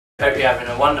Hope you're having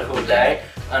a wonderful day,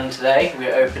 and today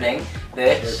we're opening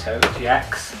this Johto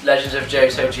GX Legends of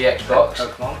Johto GX box.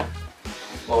 Pokémon.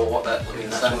 Well, that's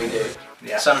what we do.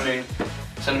 Yeah. Sun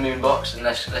and Moon box, and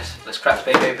let's crack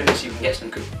the baby open so you can get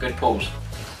some good pulls.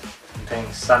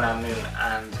 Contains Sun and Moon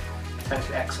and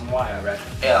potentially X and Y, I read.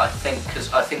 Yeah, I think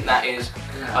that is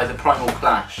either Primal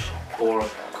Clash or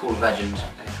Call of Legends.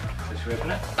 So should we open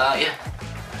it? Yeah.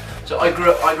 So I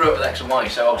grew up with X and Y,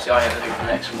 so obviously I haven't opened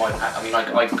an X and Y pack. I mean, I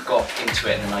got into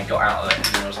it and then I got out of it, and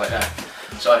then I was like, no.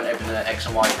 So I haven't opened an X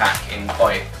and Y pack in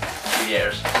quite a few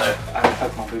years. So I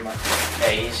have a Pokémon Boomer.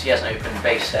 yeah, he hasn't opened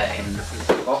base set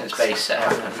since base set.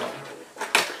 I'm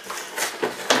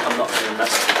not doing that.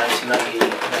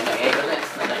 1998, was it?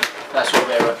 No. That's what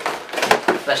we're.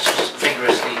 Let's just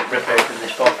vigorously rip open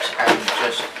this box and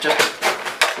just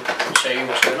show you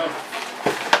what's going on.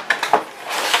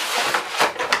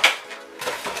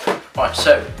 Right,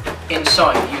 so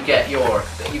inside you get oh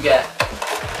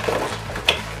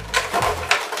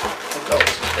god,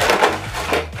 this is big.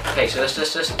 Okay, so let's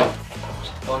just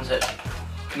one zip.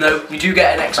 No, you do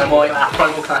get an X and Y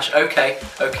Primal Clash. Okay,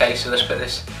 so let's put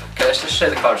this. Okay, let's just show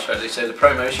the cards firstly. So the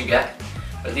promos you get,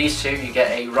 but these two you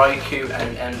get a Raikou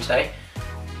and Entei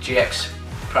GX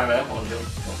promo. What do you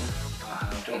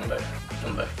want? Do you want them both? Do you want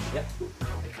them both? Yeah.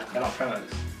 They're not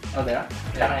promos. Oh, they are?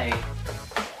 Yeah.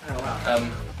 Oh wow.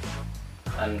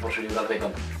 And what should we do about the big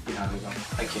one? You have a big one.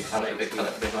 Thank you. I'll make the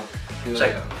big one. Do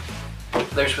So,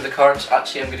 those were the cards.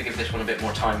 Actually, I'm going to give this one a bit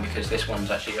more time because this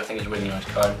one's actually, I think it's a really nice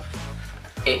card.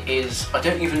 It is, I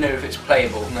don't even know if it's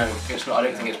playable. No, it's not. I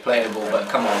don't think it's playable, but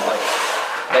come on, like,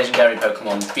 legendary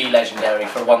Pokemon, be legendary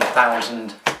for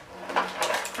 1000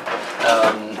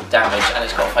 damage, and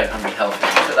it's got 500 health.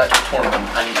 If you took that to a tournament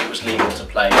and it was legal to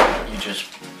play,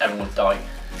 everyone would die.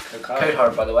 Code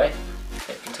card, by the way.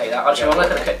 You can take that. Actually, I'll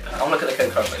look at the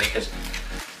code card quickly because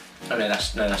no,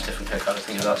 that's different code card. I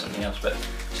think about something else. But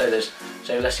so let's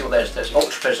see what there's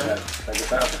Ultra Prism.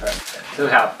 So we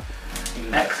have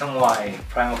X and Y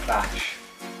Primal Clash,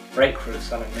 Breakthrough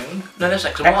Sun and Moon. No, there's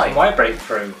X and Y. X and Y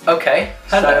Breakthrough. Okay.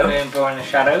 Sun Hello. and Moon Born in the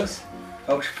Shadows,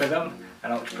 Ultra Prism,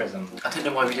 and Ultra Prism. I don't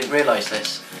know why we didn't realise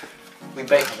this. We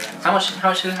baked. How much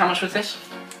was this?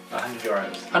 €100.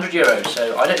 100 euros.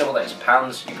 So I don't know what that is in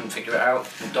pounds. You can figure it out.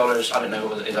 In dollars, I don't know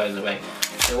what it is either way.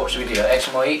 So what should we do? X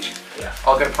and Y each? Yeah.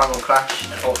 I'll go Primal Clash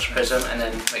and Ultra Prism, and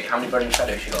then wait, how many Burning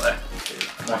Shadows you got there?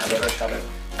 100 Shadow.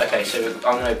 Okay, so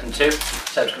I'm going to open 2.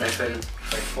 Seb's going to open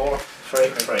 4. 3.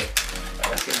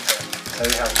 Let's get into it. So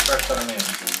we have first Sun and Moon.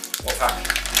 What pack?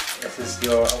 This is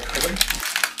your Ultra Prism.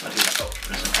 I do that Ultra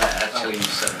Prism. Actually,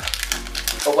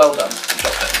 oh, well done. I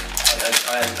dropped it.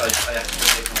 I have to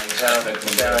put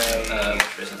it in my Ultra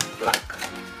Prism. Black.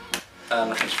 I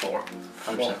think it's 4.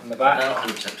 100%. 4 from the back. No,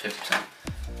 100%,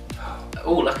 50%.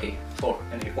 Oh, lucky. 4.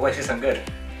 And you always do some good.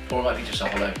 4 might be just a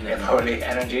hollow. You never know. Probably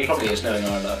Energy. Probably is knowing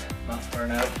our luck. Not for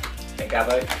no. Get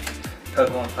Gabo.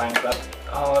 Pokemon Fan Club.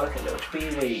 Oh, look at little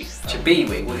Chibiwi.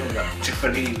 Chibiwi? What are you on about?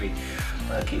 Chibiwi.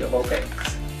 Keep up all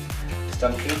picks.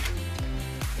 Stunky.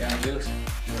 Young Juice.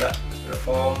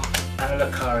 Reform. And a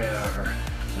Lucario.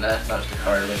 No, that's the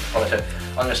card with Polyto.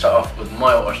 I'm going to start off with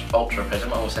my Ultra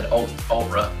Prism. I almost said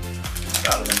Ultra.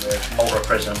 That would have been weird. Ultra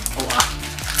Prism.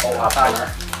 Ultra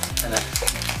Power. And then.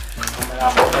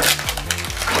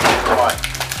 Right.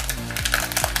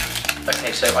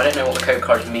 Okay, so I don't know what the code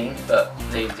cards mean, but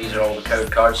these are all the code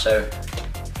cards. So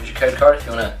here's your code card if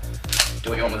you want to do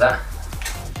what you want with that.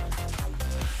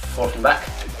 Forth and back.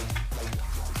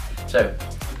 So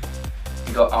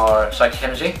we got our Psychic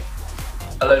Energy.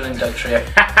 Alolan Dugtrio.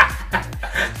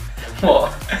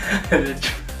 What?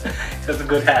 Got some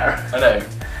good hair. I know.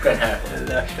 Great hair.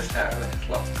 That's just hair with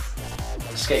locks.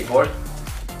 Skateboard.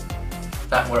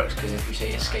 That works because if you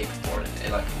say a skateboard,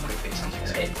 it like quickly sounds like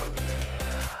a skateboard.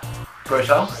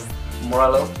 Grotal,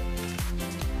 Morello,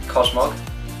 Cosmog,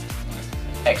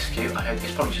 Execute. I hope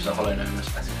it's probably just a hollow gnome.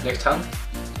 Lickitung,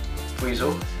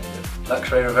 Weasel,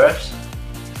 Luxray Reverse.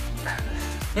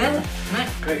 Yeah, no,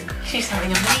 Great. She's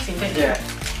having amazing day. Yeah.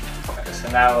 So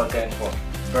now we're going for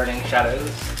Burning Shadows.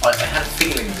 I had a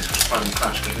feeling this was Primal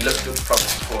Clash because we looked at the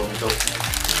products before and we thought,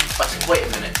 I said, wait a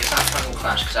minute, is that Primal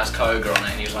Clash because it has Kyogre on it?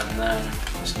 And he was like, no,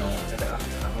 it's not. No.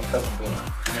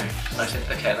 And I said,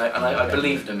 okay, and I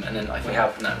believed him, and then I think We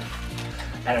have no.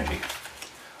 Energy.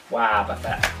 Wow, about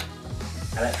that.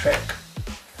 Electric.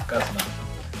 Guzma.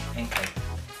 Inkay.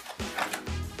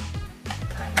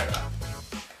 Tangela.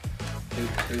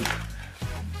 Hoop.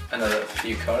 Another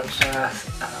few cards.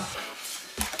 Oh.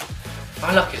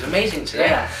 My luck is amazing today.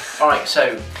 Yeah. Alright,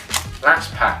 so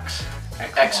last packs.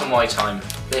 X and Y time.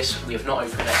 We have not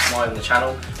opened X and Y on the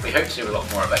channel. We hope to do a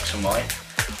lot more of X and Y.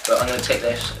 But I'm going to take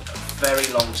this very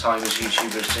long time as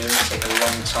YouTubers do, and they take a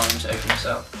long time to open this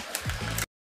up.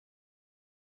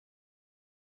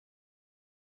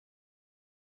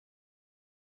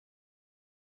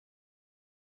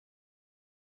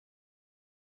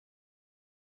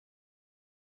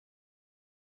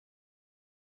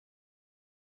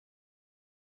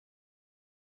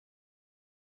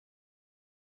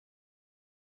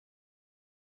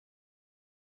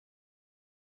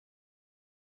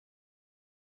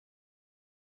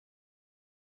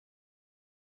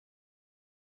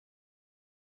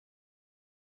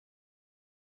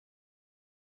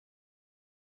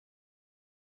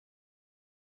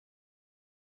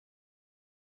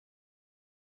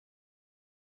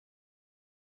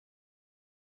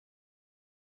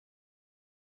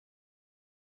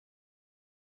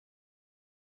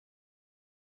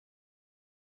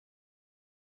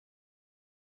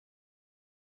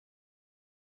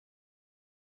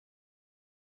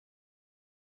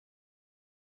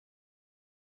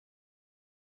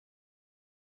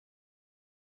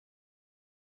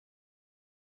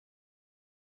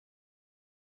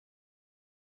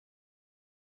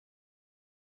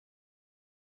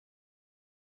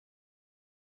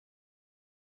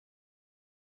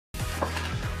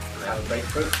 Have a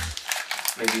breakthrough.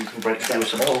 Maybe you can break through with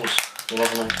some pulls. You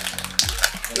never know.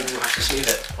 Maybe we'll have to sleeve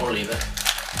it, or leave it.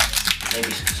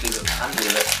 Maybe sleeve it and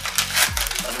leave it.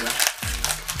 I don't know.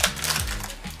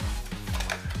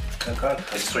 No card.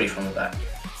 There's 3 from the back.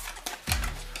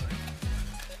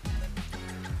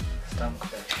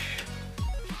 Stunkfish.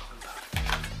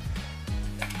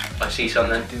 I see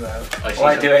something. Duo. I see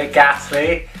Why something. do it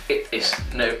ghastly? It is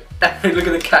no. Look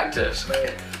at the cactus.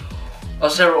 Oh,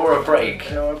 zero or a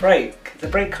break. Or a break. It's a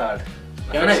break card.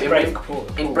 Yeah, I know.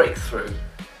 Break In breakthrough.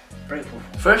 Break pull.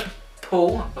 First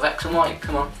pull of X and Y.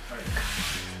 Come on.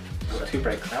 We've got 2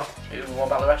 breaks now. What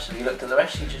about the rest? Have you looked at the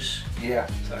rest? You just. Yeah.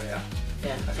 So yeah.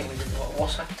 Yeah, I think we did.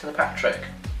 What's happened to the pack trick?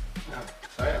 No.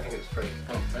 Sorry, I think it's 3.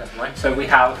 Oh, never mind. So we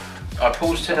have Our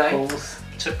pulls today. pulls.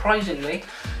 Surprisingly,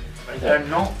 they're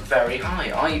not very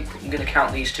high. I'm going to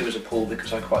count these 2 as a pull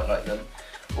because I quite like them.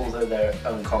 Although they're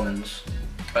uncommons,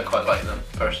 I quite like them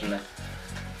personally.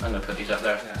 I'm going to put these up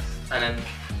there. Yes. And then,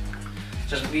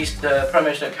 just these, the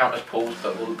promos don't count as pulls,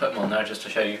 but we'll put them on there just to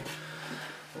show you.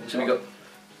 So we got,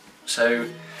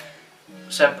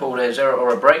 Seb pulled a 0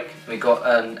 or a break. We got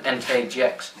an NTA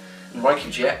GX and Raikou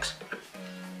GX.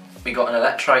 We got an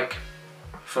Electrike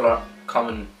full art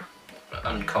common,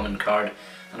 uncommon card,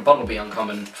 and a Bumblebee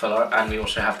uncommon full art, and we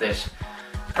also have this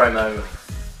promo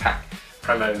pack,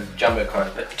 promo jumbo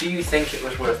card. But do you think it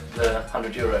was worth the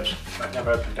 €100? I've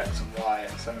never opened X and Y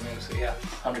and Sun and Moon, so yeah.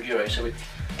 €100. So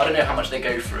I don't know how much they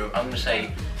go through. I'm going to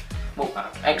say, well,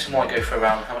 X and Y go for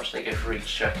around, how much do they go for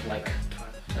each? Like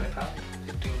 £20?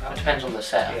 it depends on the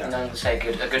set. Yeah. And I'm going to say a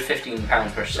good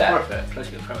 £15 per It's set. worth it,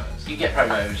 plus you get promos. You get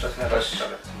promos, Plus never plus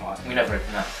opened X and Y. we never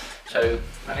open that. So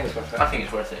I think it's worth it. I think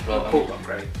it's worth it as well. The pulls weren't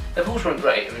great. The pulls weren't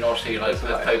great. I mean, obviously, like It's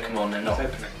with like- Pokemon, they're not.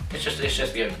 It's opening. It's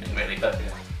just the opening, really. But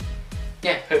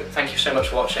yeah, thank you so much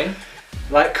for watching.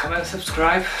 Like, comment,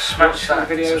 subscribe. Smash that watch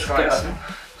the videos. subscribe Get button.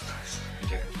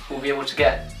 We'll be able to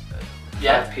get P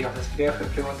off this video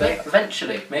hopefully one day.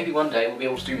 eventually, maybe one day we'll be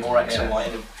able to do more X and Y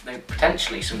and then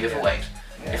potentially some giveaways.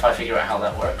 Yeah. If I figure out how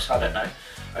that works, I don't know.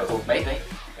 But well, maybe.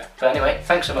 Yeah. But anyway,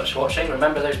 thanks so much for watching.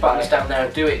 Remember those buttons down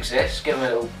there do exist. Give them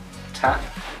a little tap,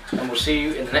 and we'll see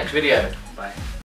you in the next video. Bye.